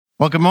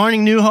Well, good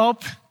morning, New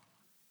Hope.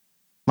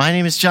 My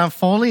name is John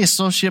Foley,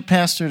 Associate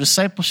Pastor of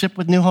Discipleship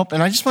with New Hope,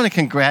 and I just want to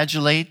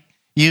congratulate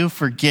you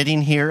for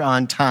getting here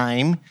on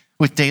time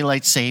with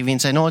daylight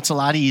savings. I know it's a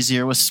lot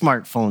easier with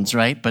smartphones,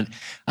 right? But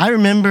I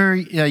remember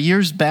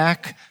years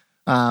back,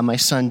 my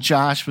son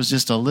Josh was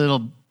just a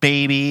little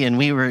baby, and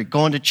we were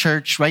going to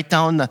church right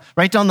down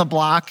the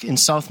block in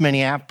South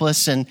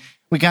Minneapolis, and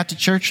we got to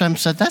church, and I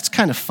said, that's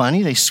kind of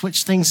funny. They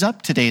switched things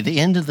up today, the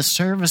end of the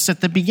service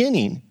at the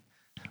beginning.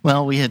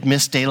 Well, we had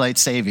missed daylight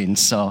savings,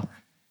 so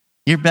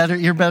you're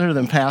better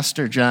than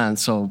Pastor John,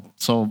 so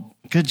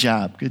good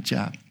job.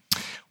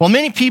 Well,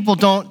 many people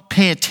don't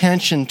pay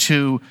attention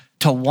to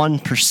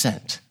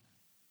 1%.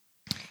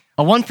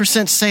 A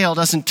 1% sale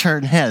doesn't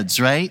turn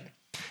heads, right?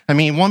 I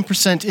mean,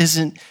 1%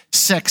 isn't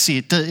sexy.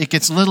 It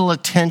gets little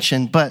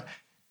attention, but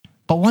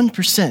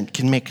 1%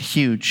 can make a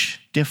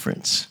huge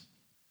difference.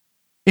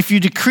 If you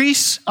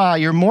decrease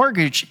your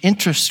mortgage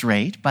interest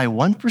rate by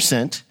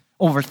 1%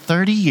 over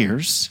 30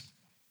 years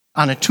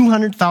on a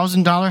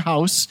 $200,000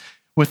 house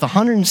with a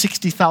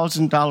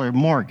 $160,000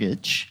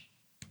 mortgage,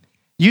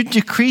 you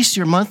decrease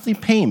your monthly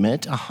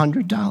payment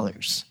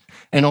 $100.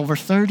 And over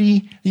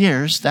 30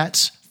 years,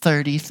 that's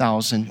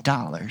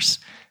 $30,000.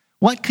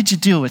 What could you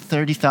do with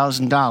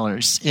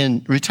 $30,000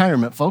 in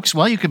retirement, folks?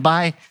 Well, you could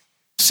buy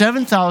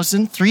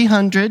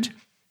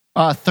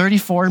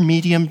 7,334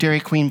 medium Dairy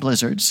Queen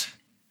Blizzards.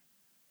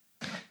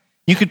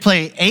 You could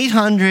play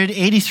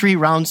 883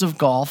 rounds of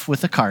golf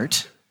with a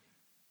cart.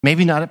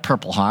 Maybe not at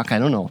Purple Hawk, I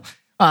don't know.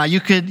 You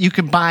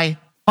could buy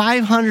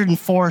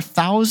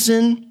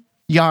 504,000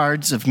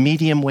 yards of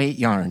medium weight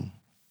yarn.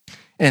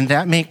 And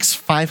that makes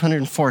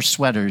 504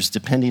 sweaters,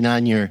 depending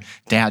on your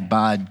dad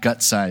bod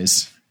gut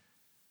size.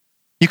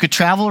 You could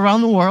travel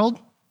around the world.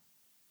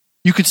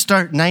 You could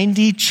start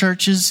 90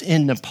 churches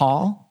in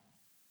Nepal.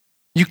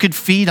 You could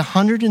feed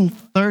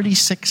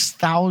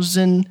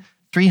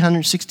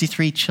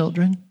 136,363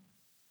 children.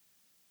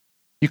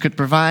 You could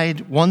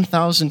provide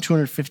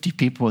 1,250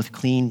 people with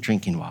clean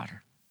drinking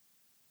water.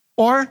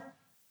 Or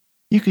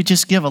you could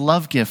just give a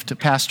love gift to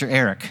Pastor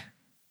Eric.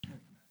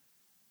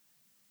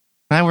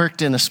 I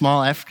worked in a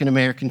small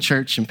African-American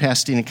church in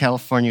Pasadena,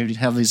 California. We'd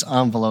have these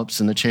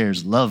envelopes in the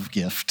chairs, love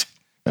gift.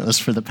 That was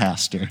for the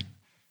pastor.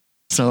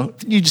 So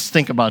you just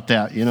think about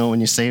that,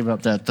 when you save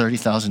up that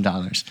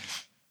 $30,000.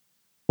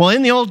 Well,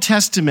 in the Old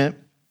Testament,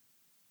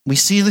 we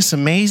see this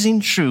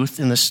amazing truth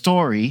in the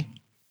story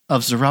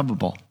of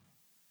Zerubbabel.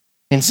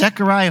 In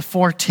Zechariah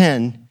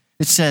 4:10,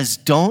 it says,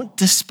 don't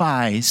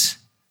despise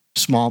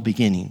small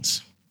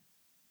beginnings.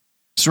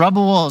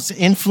 Zerubbabel is an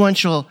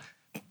influential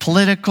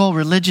political,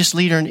 religious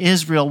leader in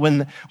Israel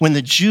when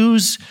the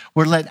Jews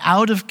were let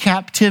out of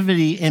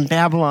captivity in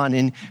Babylon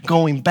and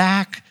going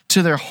back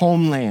to their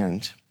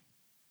homeland.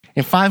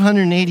 In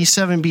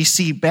 587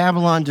 BC,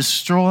 Babylon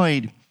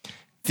destroyed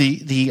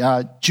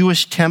the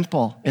Jewish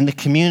temple and the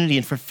community,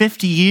 and for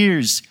 50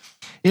 years,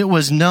 it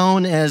was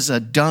known as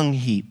a dung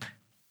heap.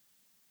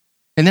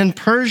 And then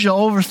Persia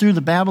overthrew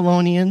the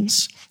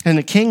Babylonians, and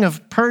the king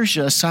of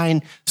Persia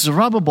assigned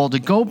Zerubbabel to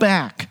go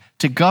back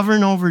to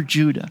govern over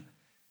Judah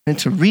and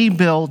to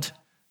rebuild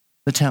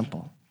the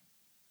temple.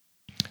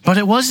 But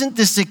it wasn't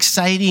this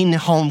exciting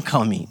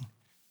homecoming.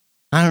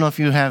 I don't know if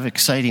you have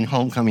exciting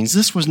homecomings.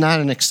 This was not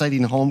an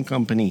exciting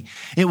homecoming.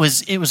 It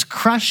was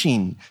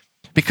crushing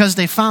because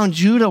they found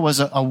Judah was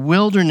a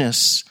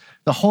wilderness.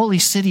 The holy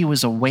city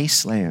was a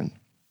wasteland.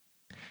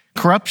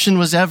 Corruption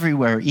was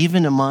everywhere,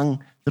 even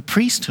among the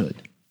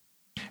priesthood.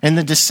 And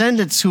the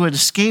descendants who had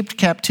escaped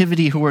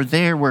captivity who were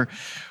there were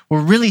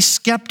really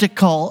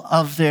skeptical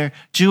of their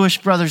Jewish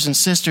brothers and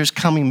sisters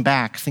coming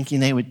back, thinking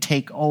they would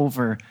take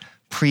over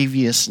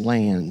previous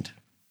land.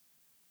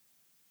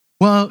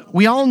 Well,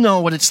 we all know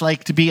what it's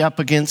like to be up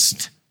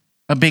against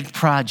a big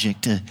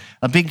project,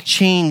 a big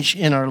change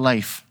in our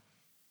life,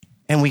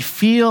 and we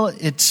feel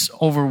it's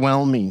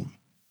overwhelming.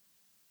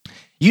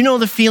 You know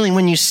the feeling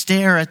when you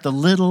stare at the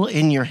little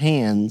in your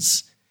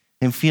hands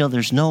and feel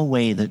there's no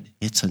way that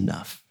it's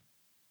enough.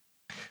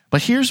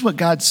 But here's what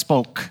God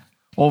spoke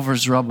over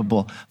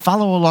Zerubbabel.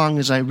 Follow along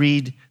as I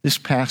read this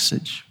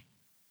passage.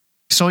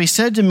 So he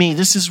said to me,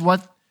 this is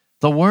what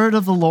the word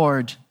of the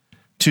Lord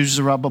to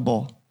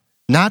Zerubbabel,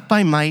 not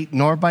by might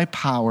nor by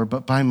power,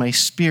 but by my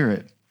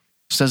spirit,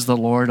 says the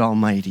Lord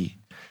Almighty.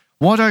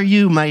 What are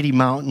you, mighty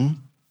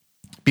mountain?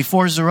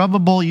 Before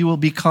Zerubbabel, you will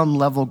become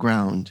level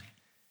ground.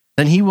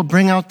 Then he will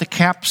bring out the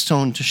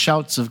capstone to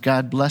shouts of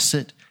God bless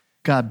it,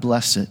 God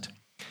bless it.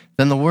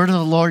 Then the word of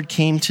the Lord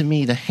came to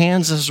me. The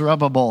hands of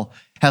Zerubbabel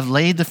have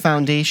laid the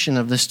foundation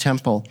of this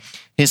temple.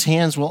 His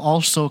hands will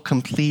also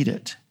complete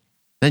it.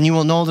 Then you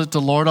will know that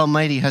the Lord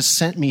Almighty has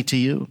sent me to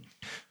you.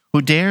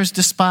 Who dares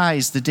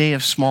despise the day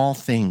of small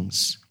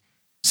things?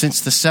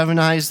 Since the 7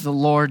 eyes of the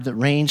Lord that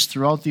range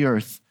throughout the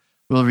earth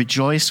will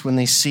rejoice when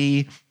they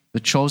see the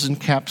chosen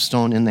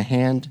capstone in the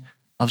hand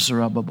of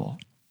Zerubbabel.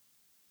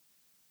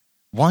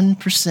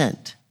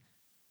 1%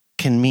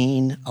 can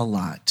mean a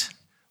lot.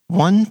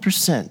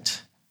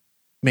 1%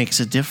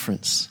 makes a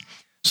difference.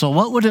 So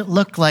what would it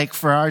look like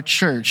for our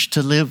church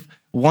to live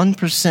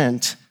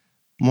 1%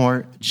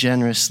 more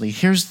generously.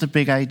 Here's the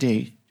big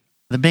idea.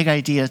 The big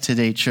idea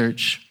today,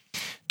 church.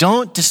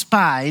 Don't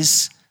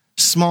despise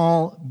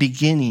small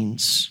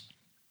beginnings.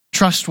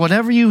 Trust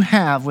whatever you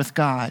have with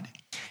God,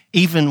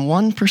 even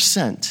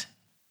 1%,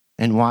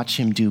 and watch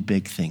him do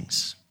big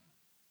things.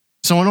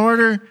 So in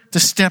order to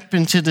step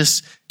into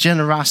this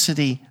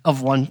generosity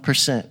of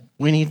 1%,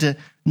 we need to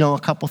know a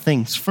couple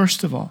things.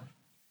 First of all,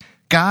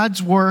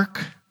 God's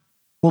work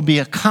will be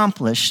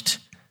accomplished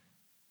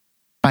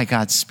by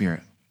God's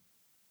Spirit.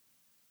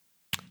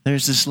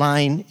 There's this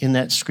line in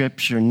that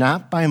scripture,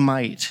 not by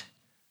might,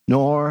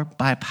 nor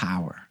by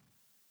power,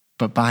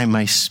 but by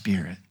my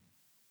Spirit.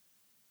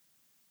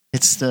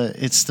 It's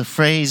the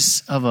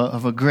phrase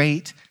of a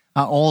great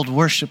old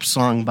worship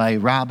song by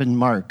Robin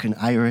Mark, an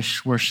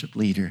Irish worship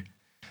leader.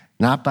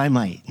 Not by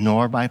might,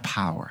 nor by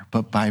power,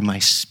 but by my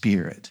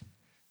Spirit,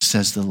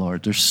 says the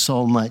Lord. There's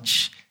so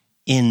much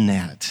in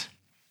that.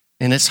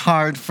 And it's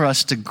hard for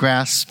us to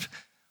grasp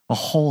a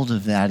hold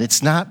of that.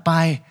 It's not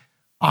by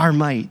our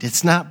might.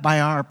 It's not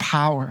by our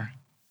power.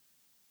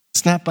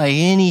 It's not by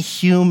any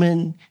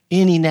human,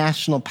 any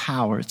national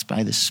power. It's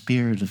by the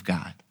Spirit of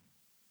God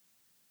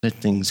that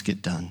things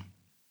get done.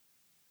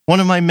 One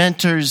of my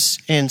mentors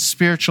and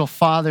spiritual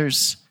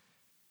fathers,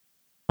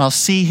 I'll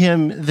see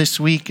him this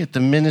week at the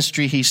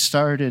ministry he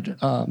started.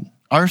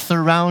 Arthur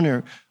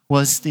Rauner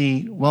was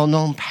the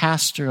well-known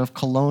pastor of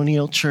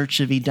Colonial Church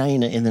of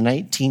Edina in the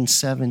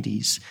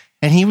 1970s.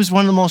 And he was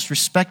one of the most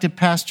respected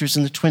pastors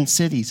in the Twin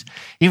Cities.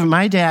 Even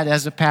my dad,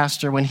 as a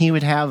pastor, when he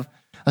would have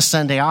a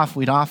Sunday off,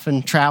 we'd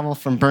often travel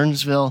from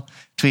Burnsville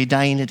to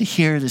Edina to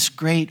hear this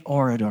great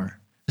orator,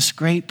 this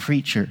great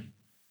preacher,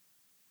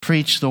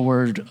 preach the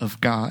word of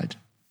God.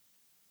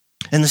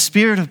 And the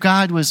Spirit of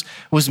God was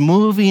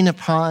moving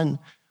upon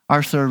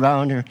Arthur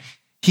Rauner.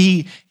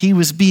 He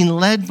was being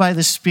led by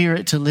the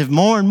Spirit to live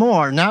more and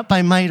more, not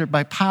by might or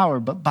by power,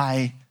 but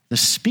by the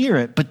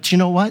Spirit. But you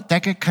know what?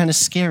 That got kind of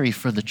scary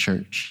for the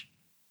church.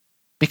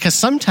 Because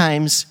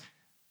sometimes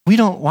we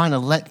don't want to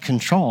let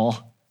control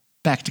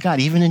back to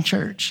God, even in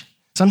church.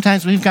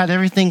 Sometimes we've got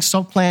everything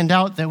so planned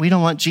out that we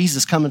don't want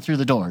Jesus coming through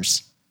the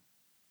doors.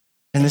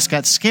 And this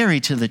got scary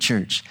to the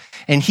church.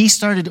 And he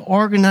started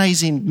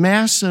organizing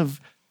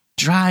massive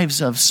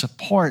drives of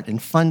support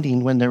and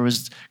funding when there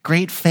was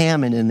great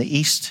famine in the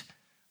East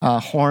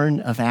Horn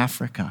of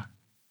Africa.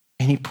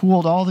 And he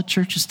pooled all the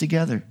churches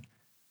together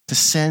to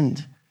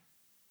send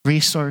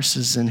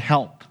resources and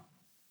help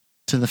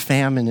to the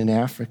famine in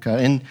Africa.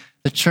 And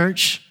the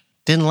church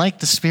didn't like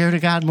the Spirit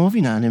of God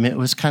moving on him. It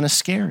was kind of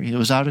scary. It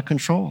was out of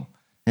control.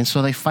 And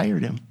so they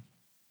fired him.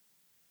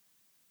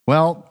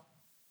 Well,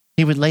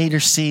 he would later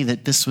see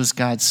that this was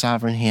God's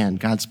sovereign hand,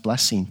 God's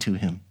blessing to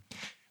him.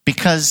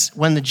 Because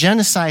when the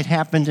genocide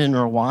happened in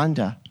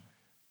Rwanda,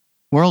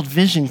 World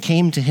Vision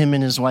came to him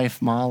and his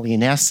wife Molly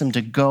and asked them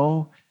to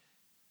go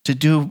to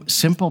do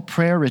simple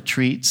prayer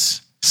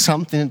retreats,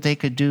 something that they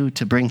could do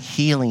to bring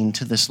healing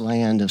to this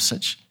land of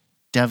such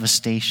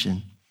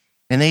devastation.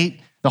 And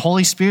the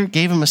Holy Spirit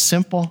gave them a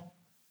simple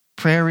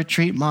prayer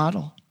retreat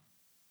model.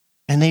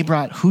 And they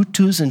brought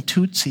Hutus and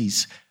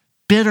Tutsis,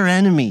 bitter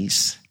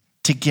enemies,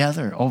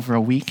 together over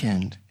a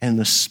weekend. And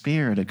the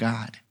Spirit of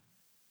God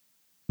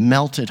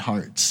melted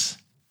hearts,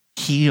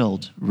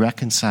 healed,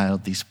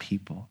 reconciled these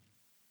people.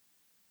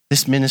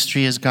 This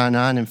ministry has gone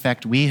on. In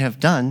fact, we have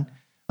done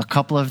a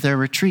couple of their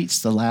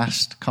retreats the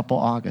last couple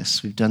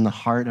Augusts. We've done the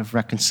Heart of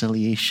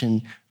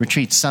Reconciliation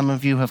retreats. Some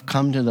of you have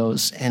come to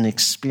those and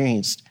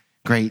experienced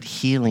great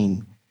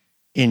healing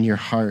in your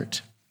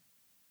heart.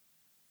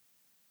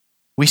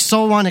 We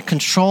so want to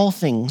control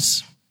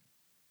things,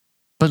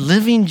 but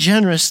living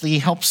generously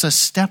helps us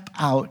step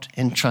out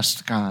and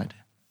trust God.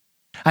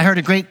 I heard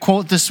a great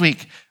quote this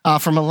week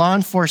from a law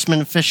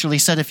enforcement official. He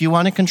said, if you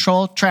want to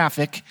control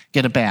traffic,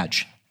 get a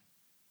badge.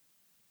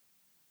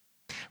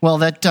 Well,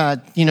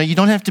 you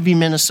don't have to be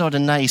Minnesota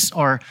nice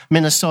or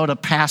Minnesota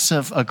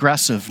passive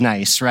aggressive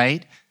nice,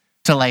 right?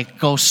 To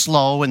go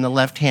slow in the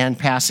left-hand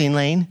passing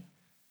lane,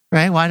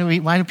 right?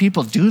 Why do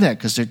people do that?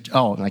 Because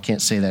I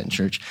can't say that in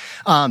church.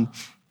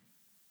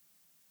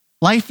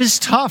 Life is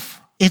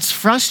tough. It's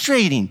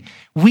frustrating.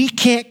 We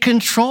can't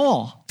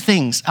control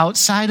things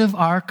outside of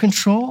our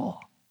control.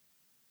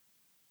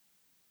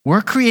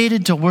 We're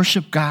created to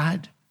worship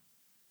God,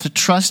 to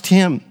trust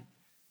him,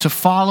 to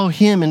follow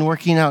him in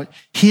working out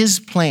his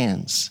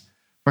plans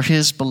for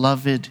his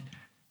beloved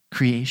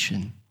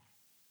creation.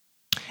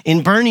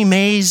 In Bernie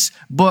May's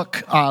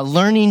book,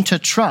 Learning to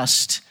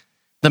Trust,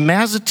 the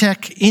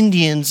Mazatec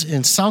Indians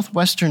in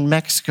southwestern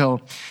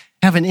Mexico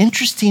have an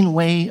interesting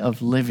way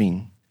of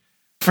living.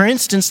 For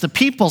instance, the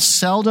people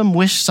seldom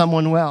wish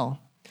someone well.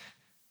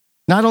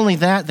 Not only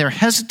that, they're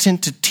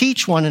hesitant to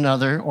teach one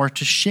another or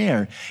to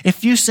share.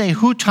 If you say,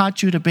 who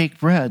taught you to bake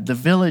bread? The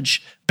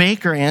village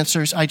baker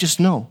answers, I just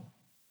know.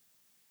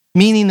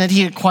 Meaning that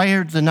he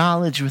acquired the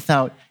knowledge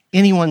without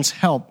anyone's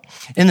help.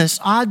 And this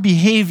odd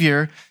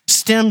behavior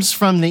stems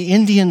from the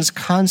Indians'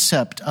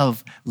 concept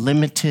of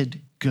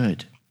limited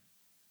good.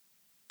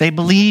 They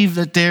believe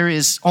that there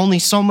is only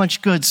so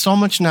much good, so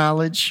much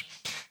knowledge,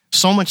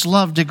 so much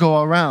love to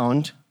go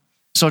around,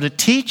 So to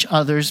teach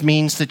others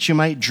means that you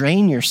might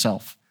drain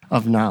yourself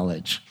of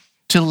knowledge.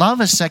 To love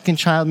a second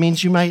child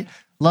means you might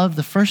love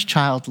the first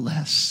child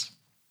less.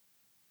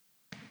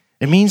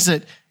 It means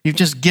that you've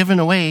just given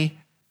away,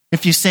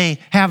 if you say,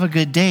 have a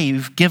good day,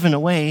 you've given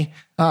away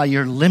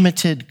your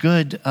limited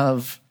good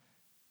of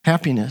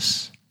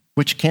happiness,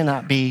 which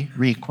cannot be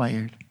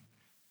reacquired.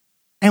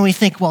 And we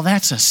think, well,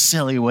 that's a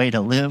silly way to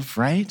live,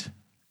 right?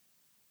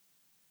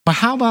 But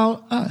how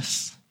about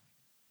us?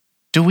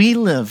 Do we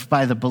live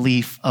by the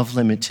belief of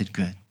limited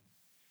good?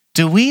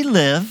 Do we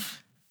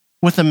live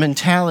with a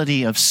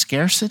mentality of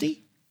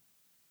scarcity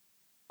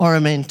or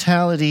a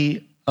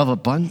mentality of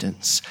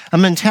abundance? A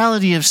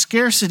mentality of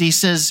scarcity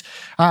says,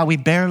 we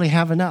barely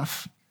have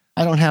enough.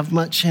 I don't have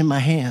much in my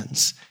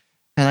hands,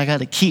 and I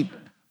got to keep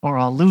or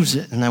I'll lose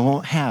it and I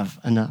won't have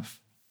enough.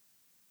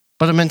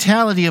 But a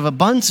mentality of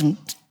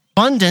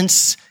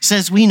abundance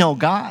says we know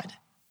God,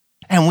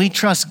 and we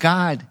trust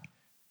God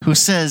who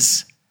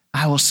says,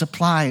 I will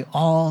supply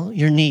all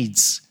your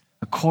needs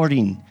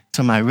according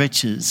to my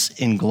riches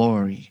in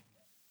glory.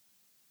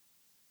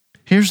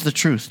 Here's the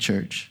truth,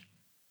 church.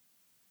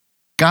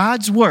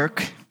 God's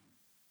work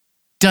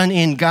done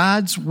in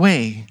God's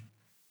way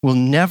will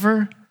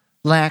never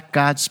lack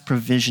God's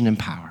provision and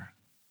power.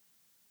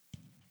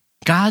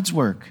 God's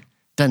work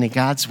done in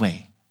God's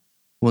way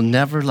will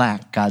never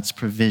lack God's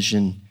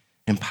provision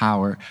and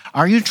power.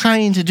 Are you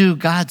trying to do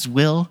God's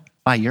will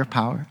by your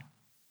power?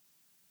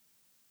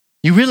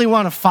 You really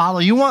want to follow,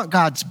 you want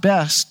God's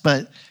best,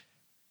 but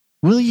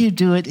will you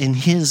do it in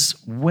his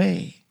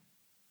way?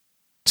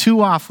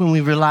 Too often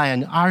we rely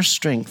on our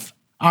strength,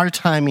 our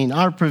timing,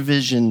 our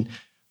provision,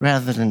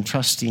 rather than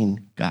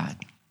trusting God.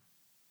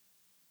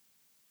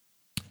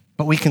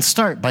 But we can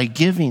start by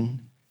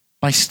giving,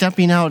 by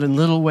stepping out in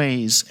little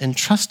ways and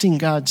trusting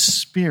God's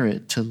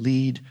Spirit to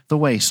lead the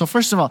way. So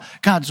first of all,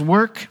 God's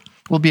work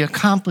will be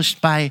accomplished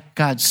by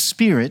God's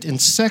Spirit. And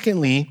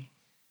secondly,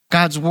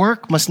 God's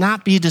work must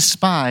not be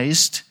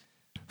despised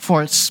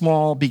for its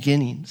small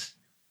beginnings.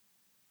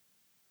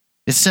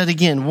 It said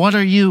again, what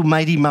are you,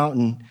 mighty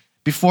mountain?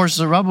 Before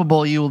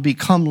Zerubbabel, you will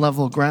become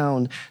level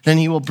ground. Then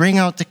he will bring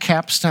out the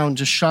capstone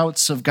to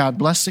shouts of God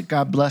bless it,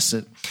 God bless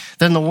it.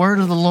 Then the word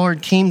of the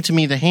Lord came to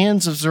me. The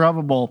hands of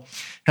Zerubbabel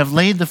have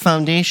laid the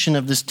foundation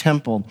of this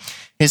temple.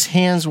 His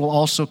hands will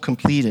also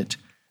complete it.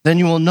 Then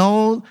you will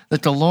know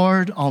that the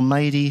Lord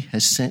Almighty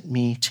has sent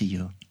me to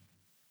you.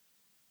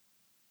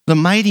 The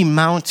mighty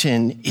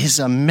mountain is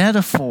a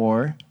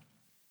metaphor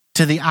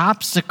to the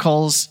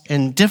obstacles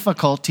and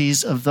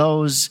difficulties of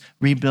those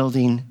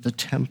rebuilding the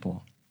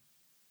temple.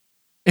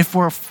 If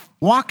we're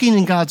walking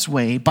in God's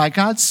way, by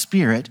God's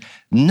Spirit,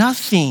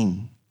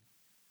 nothing,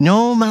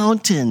 no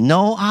mountain,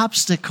 no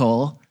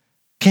obstacle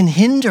can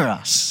hinder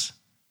us.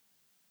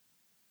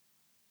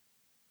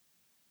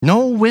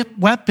 No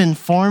weapon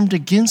formed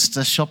against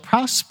us shall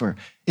prosper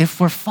if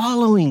we're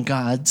following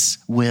God's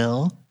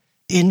will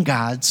in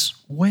God's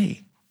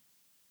way.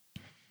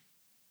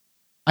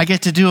 I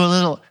get to do a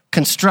little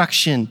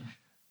construction.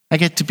 I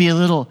get to be a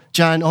little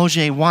John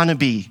Oje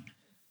wannabe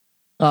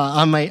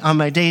on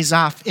my days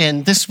off.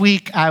 And this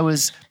week I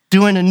was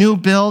doing a new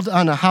build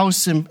on a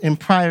house in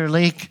Prior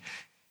Lake.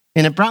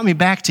 And it brought me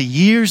back to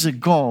years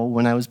ago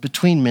when I was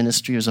between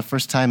ministry. It was the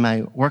first time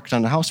I worked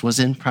on a house was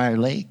in Prior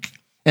Lake.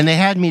 And they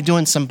had me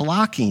doing some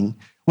blocking,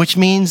 which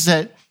means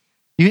that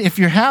if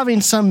you're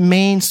having some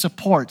main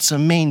support,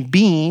 some main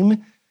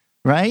beam,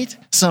 right,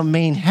 some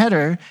main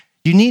header,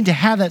 you need to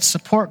have that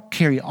support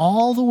carry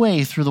all the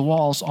way through the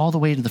walls, all the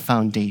way to the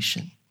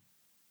foundation.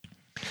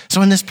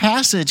 So in this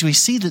passage, we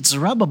see that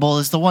Zerubbabel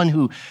is the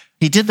one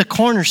he did the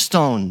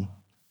cornerstone,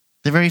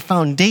 the very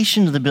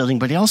foundation of the building,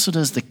 but he also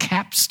does the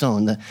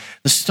capstone, the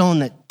stone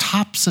that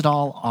tops it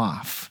all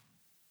off.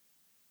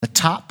 The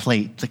top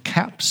plate, the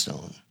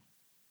capstone.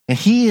 And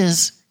he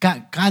is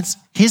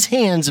his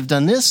hands have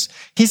done this,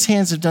 his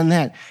hands have done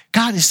that.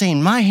 God is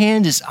saying, my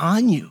hand is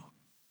on you.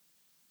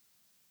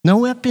 No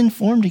weapon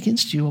formed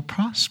against you will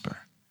prosper.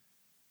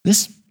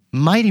 This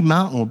mighty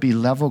mountain will be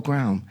level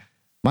ground.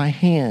 My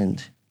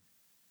hand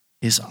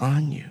is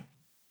on you.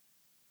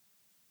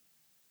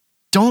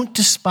 Don't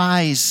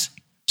despise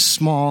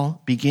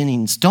small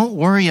beginnings. Don't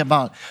worry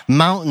about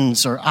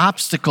mountains or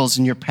obstacles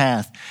in your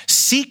path.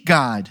 Seek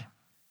God.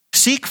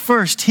 Seek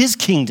first his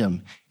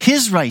kingdom,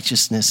 his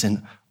righteousness,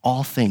 and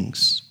all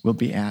things will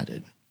be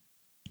added.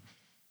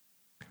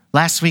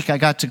 Last week I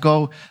got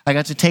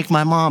to take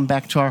my mom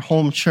back to our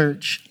home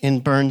church in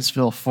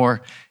Burnsville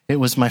it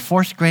was my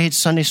 4th grade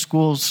Sunday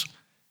school's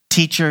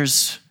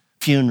teacher's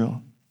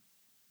funeral.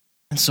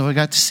 And so I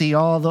got to see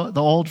all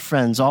the old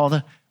friends, all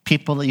the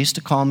people that used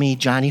to call me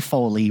Johnny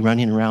Foley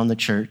running around the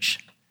church.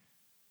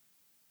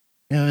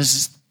 It was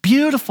this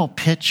beautiful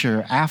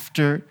picture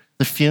after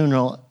the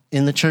funeral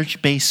in the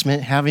church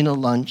basement having a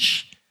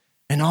lunch,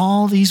 and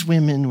all these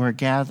women were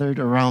gathered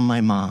around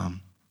my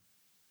mom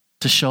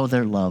to show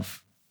their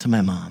love to my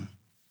mom.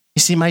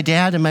 You see, my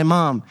dad and my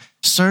mom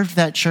served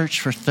that church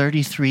for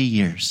 33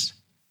 years.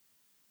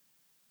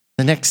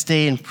 The next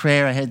day in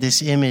prayer, I had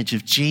this image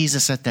of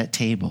Jesus at that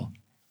table.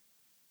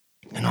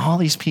 and all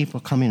these people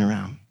coming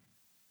around.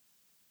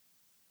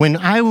 When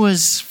I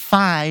was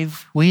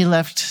 5, we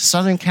left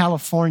Southern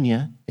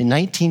California in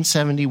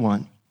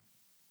 1971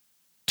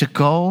 to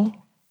go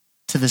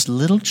to this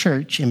little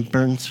church in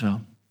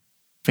Burnsville,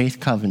 Faith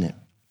Covenant.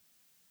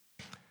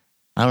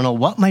 I don't know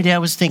what my dad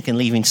was thinking,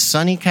 leaving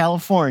sunny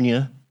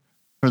California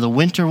for the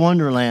winter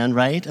wonderland,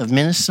 right, of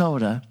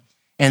Minnesota.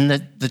 And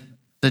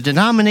the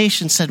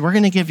denomination said, we're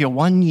going to give you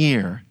 1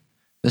 year,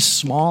 this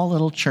small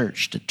little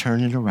church, to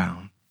turn it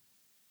around.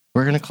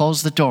 We're going to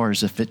close the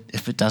doors if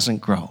it doesn't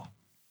grow.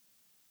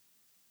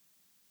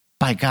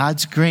 By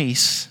God's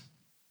grace,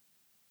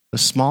 the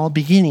small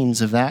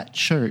beginnings of that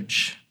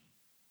church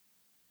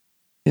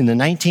in the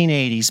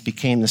 1980s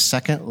became the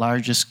second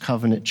largest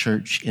covenant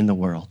church in the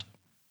world.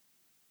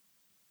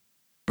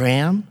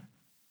 Bram,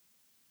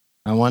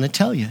 I want to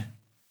tell you,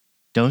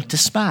 don't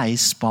despise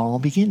small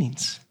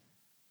beginnings.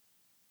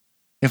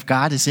 If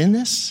God is in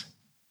this,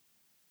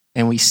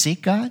 and we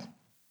seek God,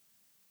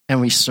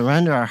 and we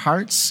surrender our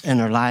hearts and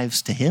our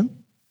lives to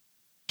Him,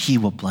 He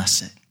will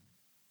bless it.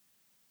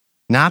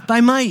 Not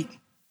by might,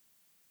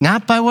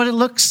 not by what it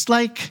looks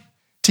like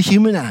to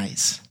human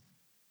eyes,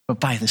 but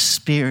by the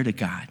Spirit of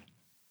God.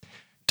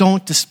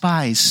 Don't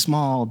despise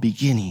small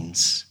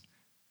beginnings.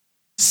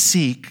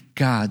 Seek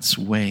God's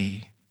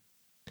way.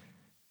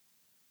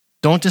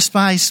 Don't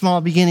despise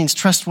small beginnings.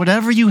 Trust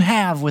whatever you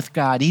have with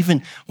God,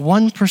 even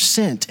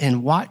 1%,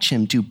 and watch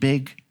Him do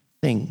big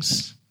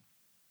things.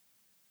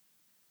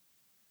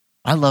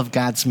 I love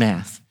God's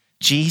math.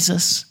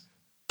 Jesus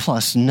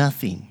plus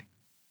nothing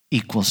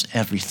equals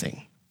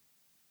everything.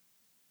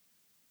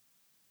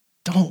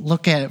 Don't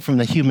look at it from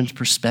the human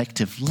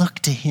perspective. Look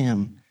to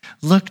Him.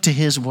 Look to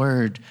His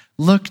word.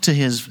 Look to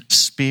His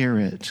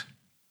Spirit.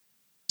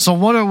 So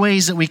what are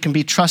ways that we can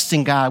be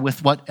trusting God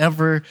with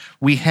whatever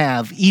we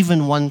have,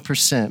 even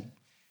 1%?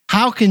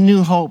 How can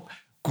New Hope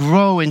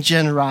grow in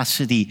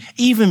generosity,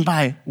 even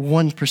by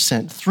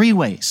 1%? 3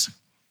 ways.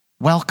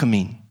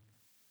 Welcoming.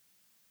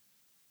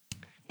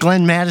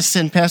 Glenn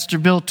Madison, Pastor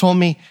Bill told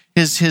me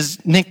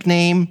his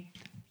nickname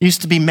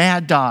used to be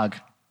Mad Dog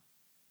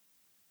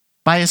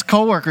by his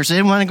coworkers. They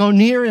didn't want to go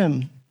near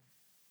him.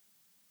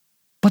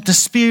 But the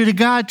Spirit of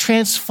God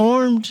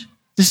transformed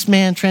this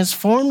man,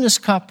 transformed this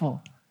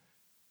couple.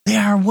 They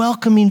are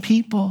welcoming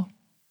people.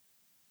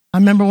 I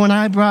remember when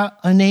I brought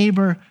a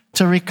neighbor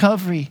to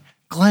recovery,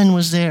 Glenn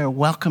was there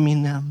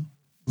welcoming them,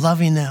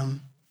 loving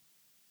them.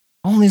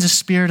 Only the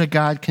Spirit of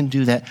God can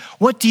do that.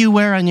 What do you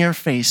wear on your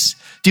face?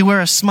 Do you wear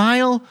a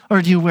smile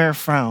or do you wear a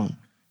frown?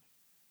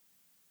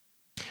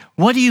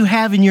 What do you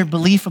have in your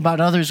belief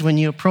about others when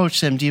you approach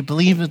them? Do you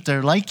believe that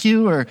they're like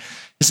you, or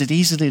is it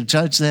easy to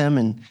judge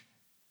them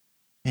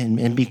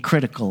and be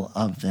critical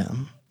of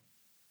them?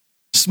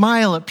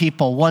 Smile at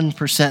people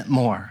 1%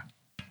 more.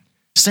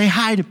 Say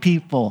hi to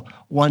people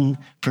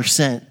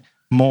 1%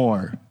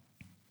 more.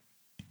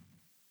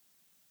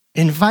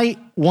 Invite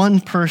one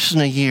person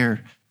a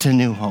year to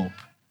New Hope.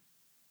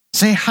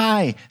 Say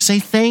hi, say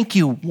thank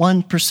you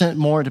 1%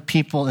 more to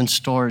people in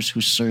stores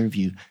who serve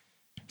you.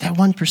 That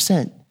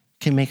 1%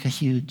 can make a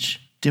huge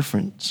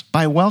difference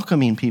by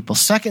welcoming people.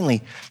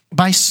 Secondly,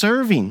 by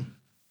serving.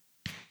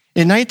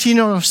 In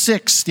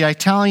 1906, the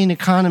Italian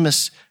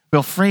economist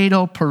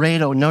Vilfredo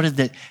Pareto noted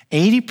that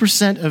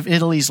 80% of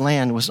Italy's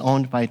land was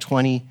owned by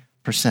 20%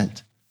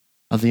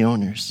 of the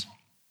owners.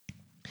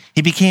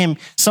 He became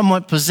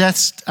somewhat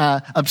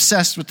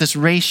obsessed with this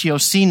ratio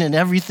seen in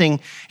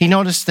everything. He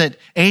noticed that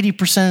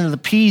 80% of the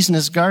peas in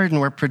his garden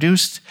were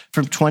produced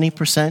from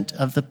 20%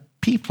 of the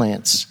pea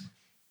plants.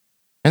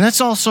 And that's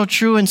also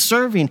true in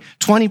serving.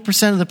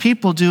 20% of the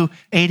people do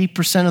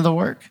 80% of the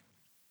work.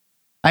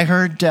 I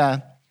heard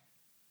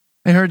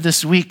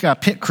this week,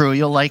 Pit Crew,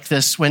 you'll like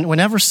this.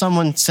 Whenever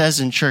someone says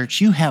in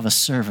church, you have a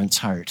servant's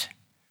heart,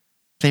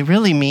 they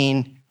really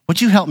mean, would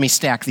you help me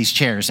stack these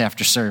chairs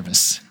after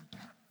service?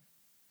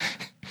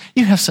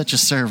 You have such a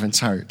servant's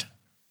heart.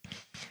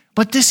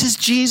 But this is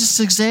Jesus'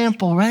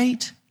 example,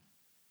 right?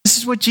 This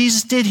is what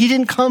Jesus did.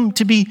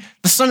 The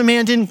Son of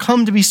Man didn't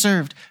come to be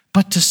served,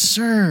 but to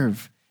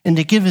serve and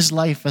to give his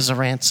life as a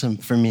ransom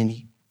for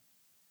many.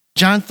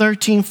 John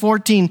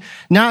 13:14,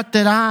 now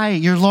that I,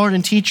 your Lord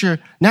and teacher,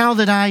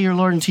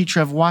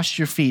 have washed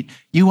your feet,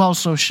 you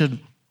also should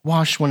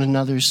wash one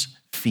another's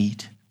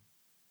feet.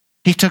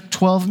 He took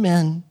 12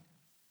 men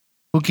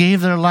who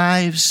gave their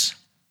lives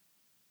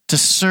to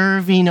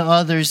serving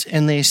others,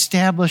 and they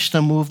established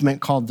a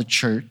movement called the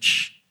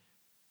church,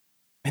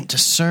 and to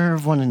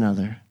serve one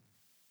another,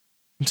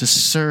 and to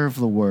serve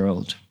the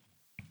world.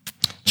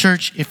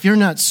 Church, if you're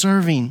not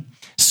serving,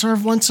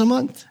 serve once a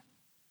month.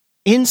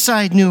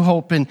 Inside New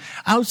Hope and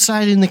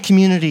outside in the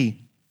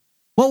community.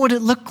 What would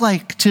it look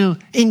like to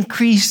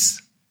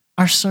increase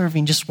our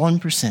serving just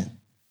 1%?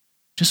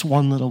 Just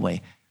one little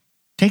way.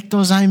 Take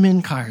those I'm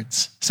in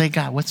cards. Say,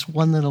 God, what's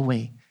one little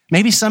way?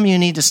 Maybe some of you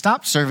need to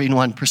stop serving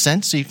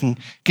 1% so you can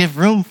give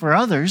room for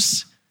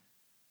others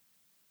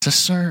to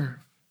serve.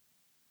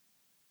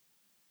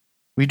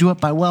 We do it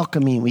by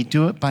welcoming. We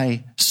do it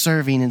by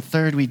serving. And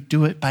third, we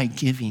do it by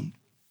giving.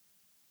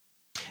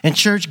 And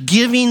church,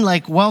 giving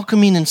like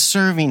welcoming and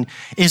serving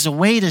is a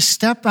way to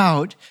step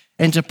out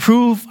and to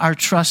prove our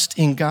trust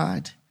in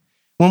God.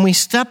 When we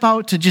step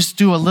out to just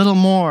do a little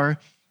more,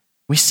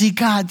 we see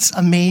God's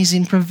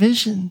amazing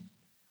provision.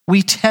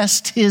 We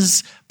test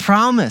his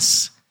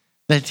promise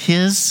that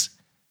his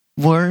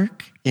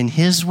work in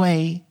his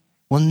way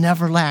will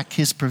never lack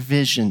his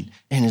provision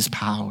and his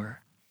power.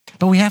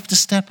 But we have to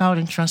step out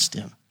and trust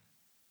him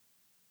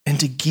and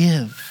to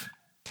give.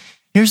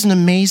 Here's an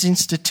amazing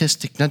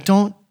statistic. Now,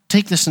 don't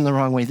take this in the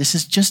wrong way. This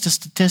is just a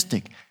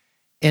statistic.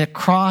 And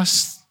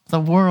across the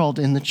world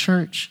in the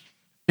church,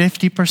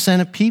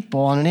 50% of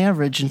people on an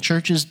average in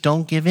churches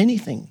don't give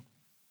anything.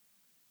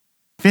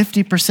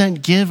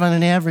 50% give on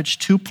an average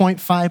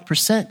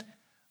 2.5%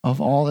 of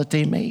all that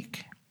they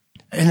make.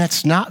 And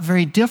that's not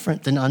very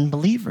different than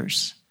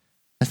unbelievers.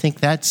 I think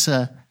that's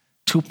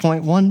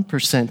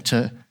 2.1%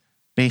 to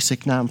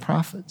basic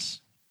nonprofits.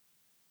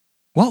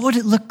 What would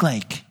it look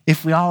like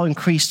if we all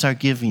increased our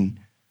giving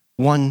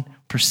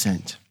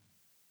 1%?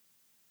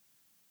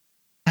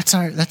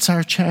 That's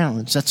our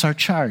challenge. That's our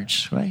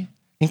charge, right?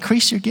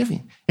 Increase your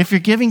giving. If you're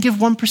giving, give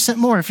 1%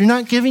 more. If you're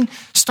not giving,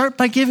 start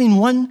by giving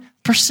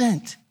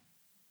 1%.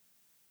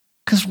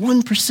 Because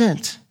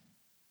 1%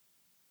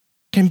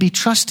 can be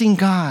trusting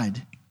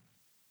God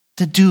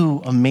to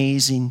do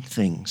amazing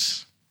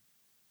things.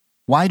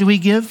 Why do we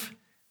give?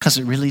 Because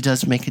it really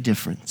does make a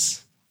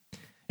difference.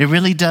 It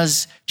really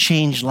does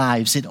change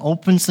lives. It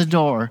opens the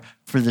door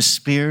for the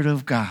Spirit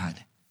of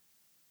God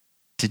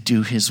to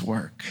do his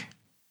work.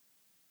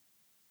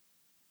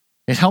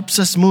 It helps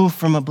us move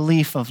from a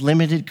belief of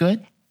limited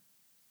good,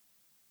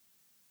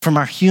 from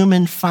our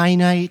human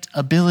finite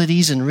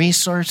abilities and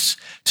resource,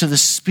 to the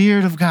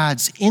Spirit of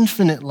God's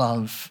infinite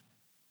love,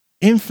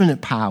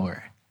 infinite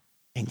power,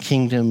 and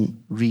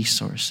kingdom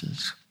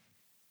resources.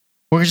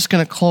 We're just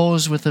going to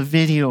close with a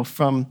video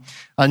from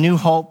a New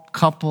Hope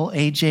couple,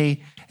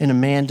 AJ and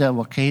Amanda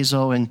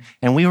Wakezo,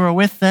 and we were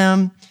with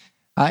them.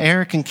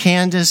 Eric and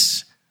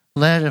Candace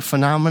led a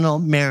phenomenal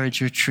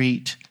marriage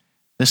retreat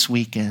this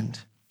weekend.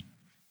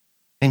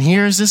 And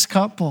here's this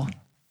couple.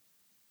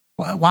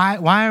 Why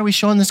are we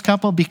showing this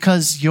couple?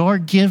 Because your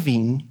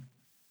giving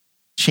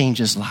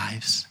changes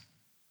lives.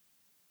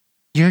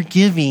 Your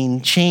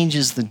giving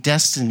changes the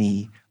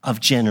destiny of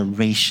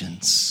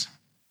generations.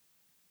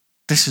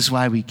 This is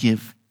why we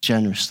give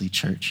generously,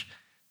 church.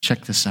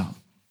 Check this out.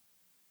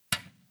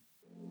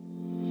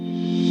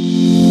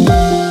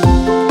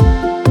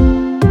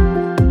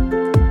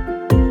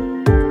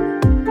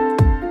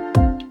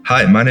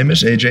 Hi, my name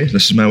is AJ.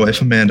 This is my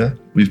wife, Amanda.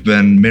 We've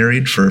been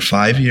married for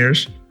 5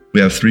 years. We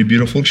have 3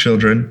 beautiful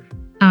children.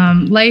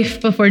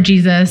 Life before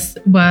Jesus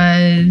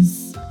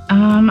was,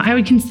 I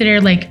would consider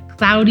like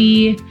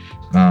cloudy.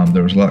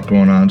 There was a lot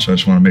going on, so I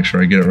just want to make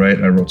sure I get it right.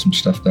 I wrote some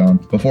stuff down.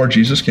 Before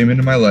Jesus came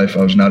into my life,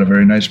 I was not a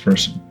very nice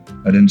person.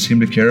 I didn't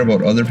seem to care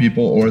about other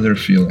people or their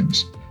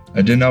feelings.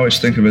 I didn't always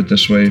think of it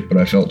this way, but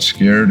I felt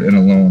scared and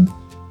alone,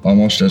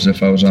 almost as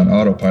if I was on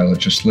autopilot,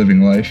 just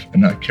living life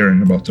and not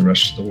caring about the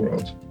rest of the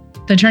world.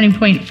 The turning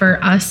point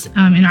for us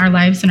in our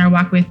lives and our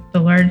walk with the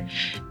Lord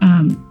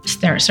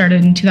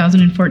started in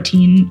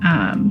 2014.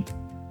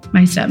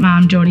 My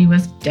stepmom, Jody,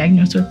 was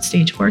diagnosed with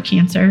stage 4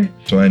 cancer.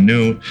 So I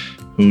knew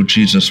who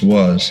Jesus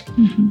was.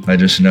 Mm-hmm. I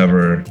just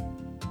never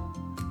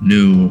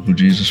knew who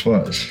Jesus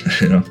was,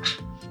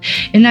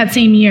 In that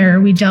same year,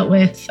 we got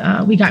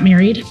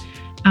married.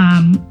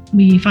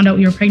 We found out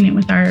we were pregnant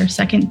with our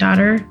second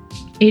daughter.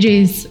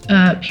 AJ's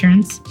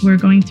parents were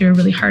going through a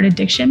really hard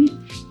addiction.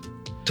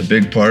 The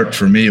big part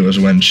for me was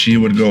when she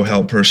would go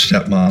help her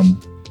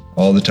stepmom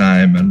all the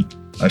time, and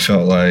I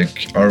felt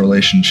like our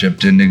relationship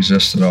didn't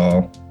exist at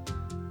all.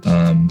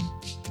 And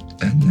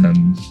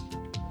then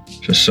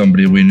just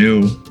somebody we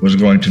knew was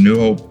going to New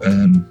Hope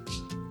and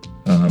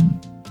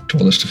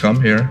told us to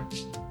come here.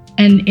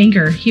 And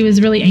anger. He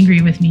was really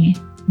angry with me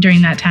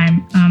during that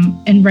time,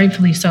 and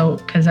rightfully so,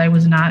 because I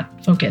was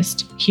not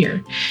focused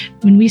here.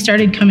 When we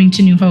started coming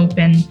to New Hope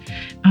and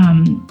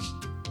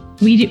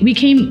we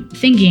came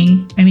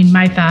thinking,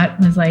 my thought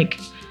was like,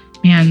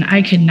 man,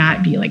 I could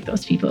not be like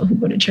those people who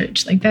go to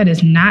church. Like, that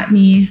is not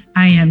me.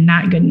 I am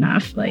not good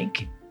enough.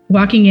 Like,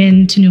 walking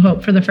into New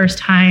Hope for the first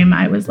time,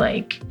 I was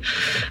like,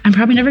 I'm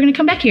probably never going to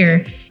come back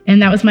here.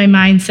 And that was my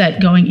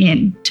mindset going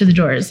in to the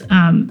doors.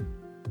 And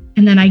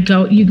then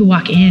you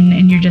walk in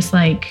and you're just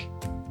like,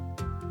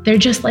 they're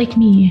just like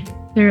me.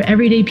 They're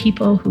everyday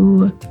people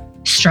who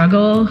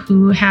struggle,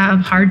 who have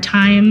hard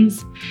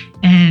times,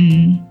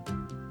 and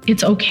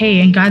it's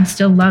okay, and God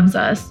still loves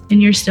us,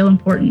 and you're still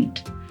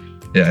important.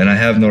 Yeah, and I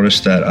have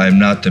noticed that I'm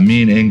not the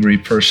mean, angry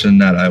person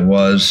that I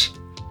was.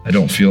 I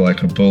don't feel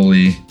like a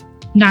bully.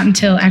 Not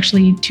until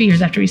actually 2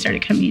 years after we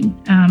started coming.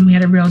 We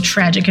had a real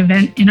tragic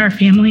event in our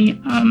family.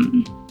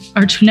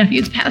 Our 2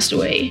 nephews passed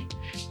away,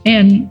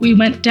 and we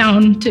went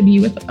down to be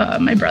with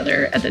my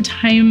brother at the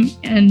time,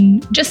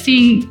 and just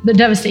seeing the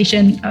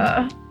devastation,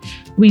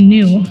 we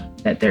knew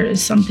that there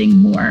is something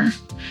more,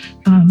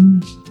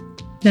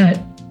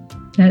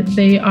 that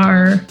they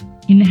are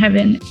in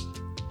heaven.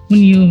 When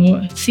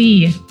you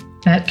see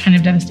that kind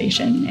of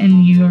devastation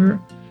and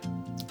you're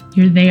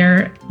You're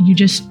there. You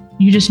just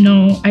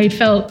know. I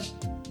felt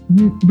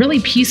really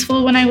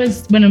peaceful when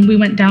we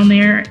went down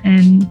there,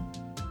 and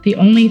the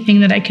only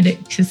thing that I could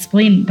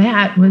explain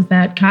that was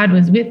that God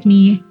was with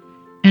me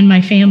and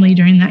my family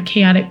during that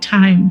chaotic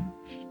time.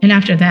 And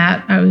after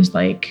that, I was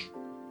like,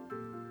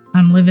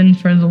 I'm living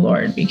for the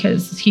Lord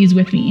because he's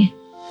with me.